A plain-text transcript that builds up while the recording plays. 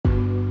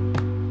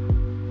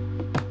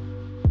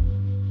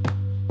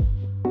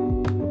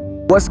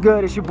What's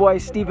good? It's your boy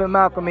Stephen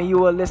Malcolm, and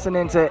you are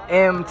listening to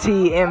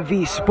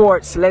MTMV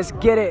Sports. Let's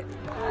get it.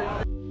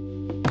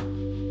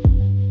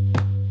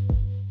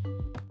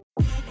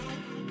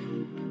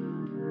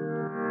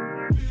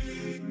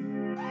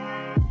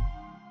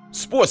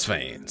 Sports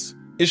fans,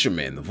 it's your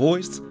man, The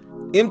Voice,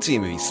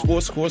 MTMV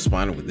Sports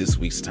correspondent with this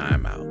week's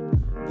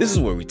Timeout. This is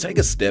where we take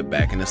a step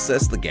back and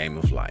assess the game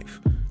of life,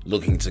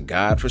 looking to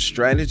God for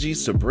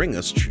strategies to bring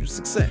us true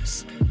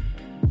success.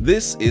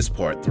 This is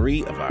part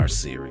 3 of our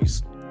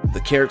series,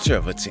 The Character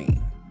of a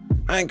Team.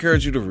 I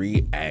encourage you to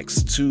read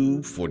Acts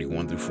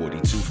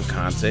 2:41-42 for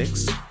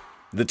context.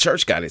 The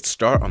church got its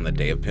start on the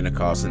day of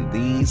Pentecost, and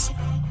these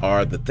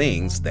are the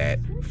things that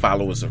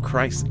followers of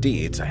Christ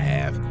did to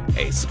have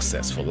a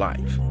successful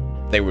life.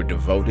 They were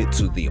devoted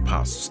to the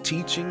apostles'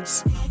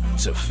 teachings,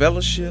 to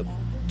fellowship,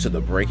 to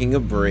the breaking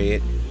of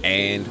bread,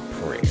 and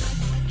prayer.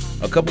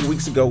 A couple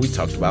weeks ago, we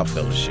talked about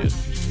fellowship,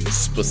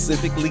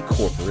 specifically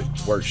corporate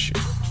worship.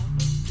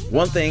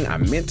 One thing I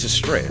meant to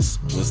stress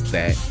was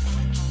that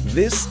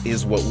this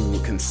is what we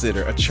would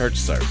consider a church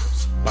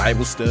service,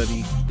 Bible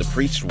study, the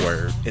preached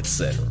word,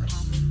 etc.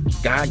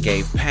 God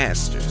gave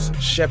pastors,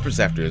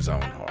 shepherds after his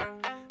own heart.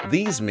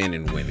 These men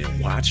and women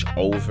watch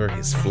over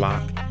his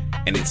flock,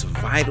 and it's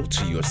vital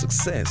to your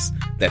success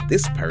that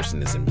this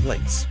person is in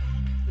place.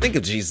 Think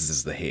of Jesus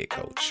as the head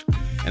coach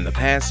and the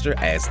pastor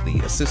as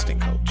the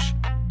assistant coach.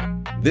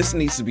 This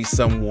needs to be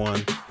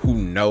someone who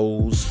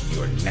knows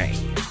your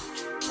name,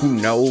 who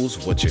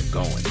knows what you're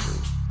going through.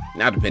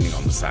 Now, depending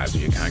on the size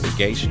of your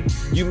congregation,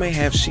 you may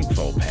have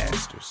sheepfold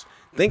pastors.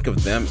 Think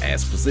of them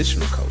as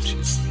positional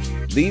coaches.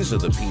 These are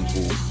the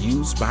people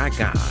used by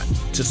God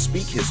to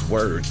speak his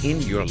word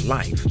in your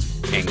life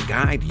and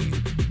guide you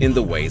in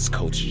the ways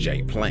Coach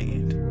Jay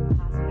planned.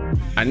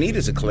 I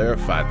needed to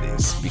clarify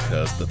this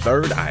because the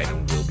third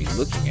item we'll be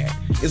looking at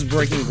is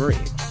breaking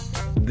bread.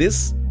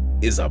 This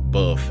is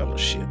above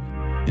fellowship.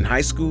 In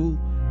high school,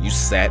 you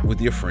sat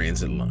with your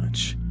friends at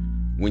lunch.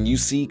 When you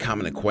see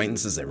common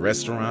acquaintances at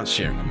restaurants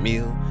sharing a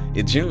meal,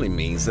 it generally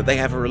means that they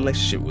have a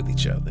relationship with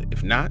each other.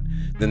 If not,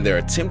 then they're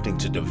attempting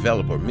to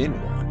develop or mend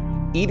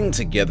one. Eating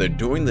together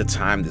during the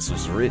time this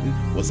was written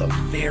was a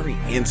very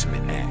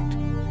intimate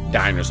act.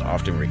 Diners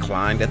often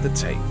reclined at the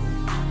table.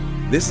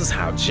 This is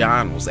how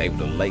John was able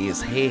to lay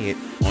his head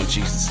on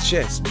Jesus'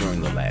 chest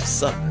during the Last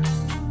Supper.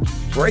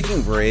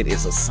 Breaking bread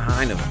is a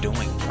sign of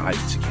doing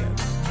life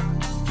together.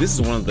 This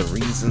is one of the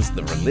reasons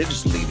the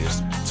religious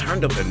leaders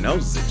turned up their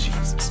noses at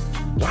Jesus.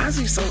 Why is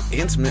he so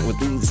intimate with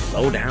these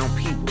low-down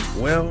people?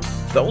 Well,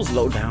 those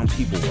low-down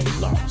people were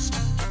lost.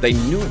 They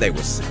knew they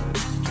were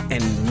sinners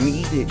and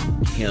needed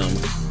him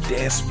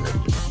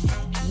desperately.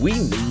 We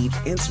need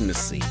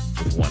intimacy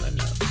with one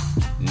another,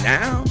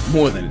 now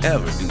more than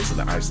ever due to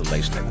the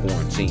isolation that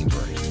quarantine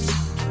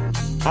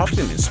brings.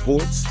 Often in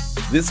sports,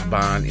 this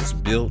bond is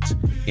built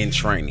in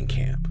training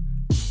camp.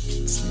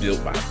 It's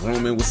built by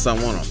rooming with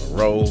someone on the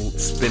road,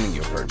 spending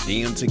your per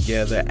diem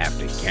together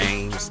after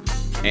games,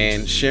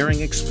 and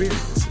sharing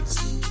experiences.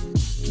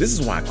 This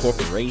is why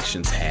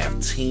corporations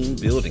have team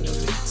building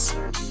events.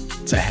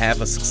 To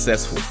have a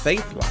successful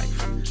faith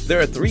life, there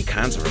are 3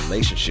 kinds of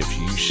relationships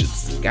you should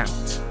seek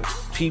out.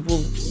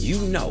 People you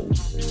know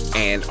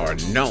and are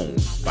known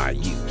by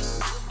you.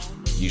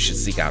 You should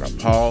seek out a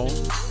Paul,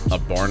 a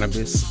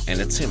Barnabas, and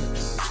a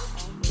Timothy.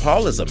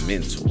 Paul is a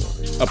mentor,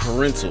 a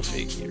parental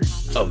figure,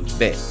 a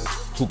vet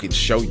who can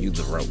show you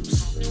the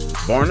ropes.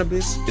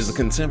 Barnabas is a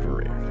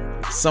contemporary,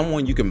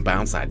 someone you can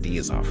bounce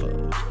ideas off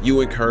of.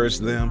 You encourage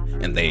them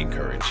and they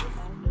encourage you.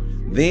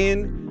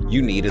 Then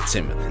you need a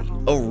Timothy,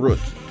 a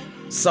rookie,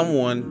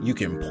 someone you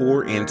can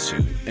pour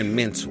into and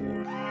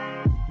mentor.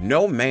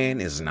 No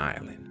man is an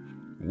island.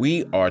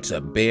 We are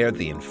to bear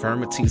the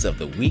infirmities of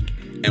the weak,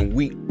 and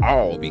we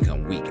all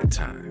become weak at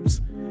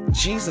times.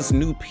 Jesus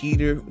knew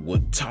Peter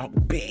would talk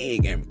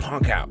big and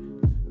punk out.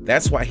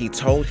 That's why he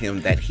told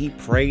him that he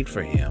prayed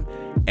for him,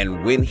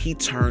 and when he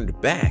turned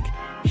back,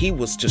 he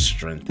was to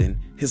strengthen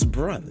his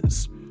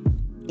brothers.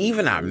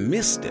 Even our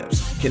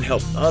missteps can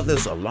help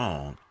others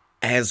along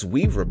as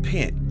we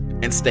repent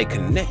and stay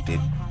connected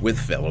with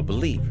fellow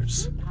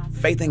believers.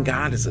 Faith in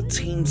God is a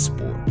team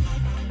sport.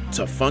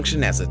 To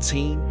function as a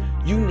team,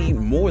 you need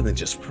more than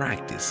just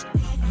practice.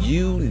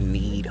 You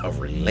need a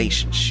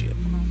relationship.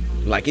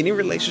 Like any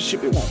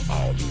relationship, it won't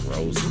all be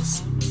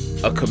roses.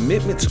 A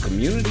commitment to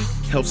community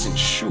helps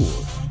ensure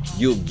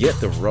you'll get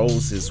the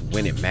roses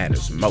when it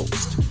matters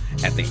most,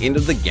 at the end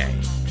of the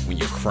game, when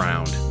you're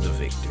crowned the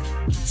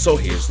victor. So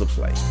here's the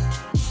play.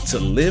 To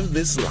live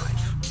this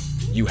life,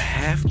 you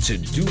have to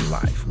do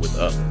life with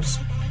others.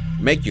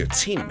 Make your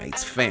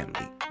teammates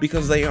family,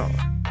 because they are.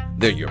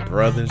 They're your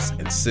brothers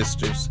and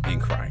sisters in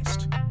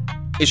Christ.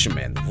 It's your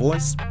man, The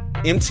Voice,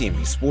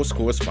 MTMV Sports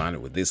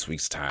correspondent with this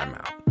week's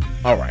Timeout.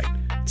 All right,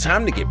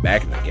 time to get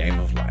back in the game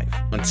of life.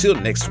 Until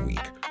next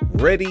week,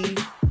 ready,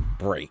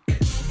 break.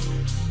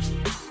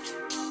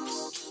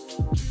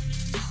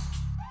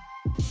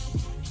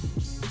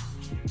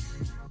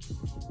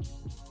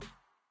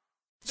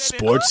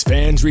 Sports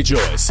fans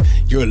rejoice.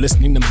 You're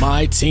listening to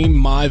My Team,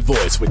 My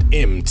Voice with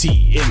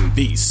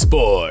MTMV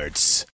Sports.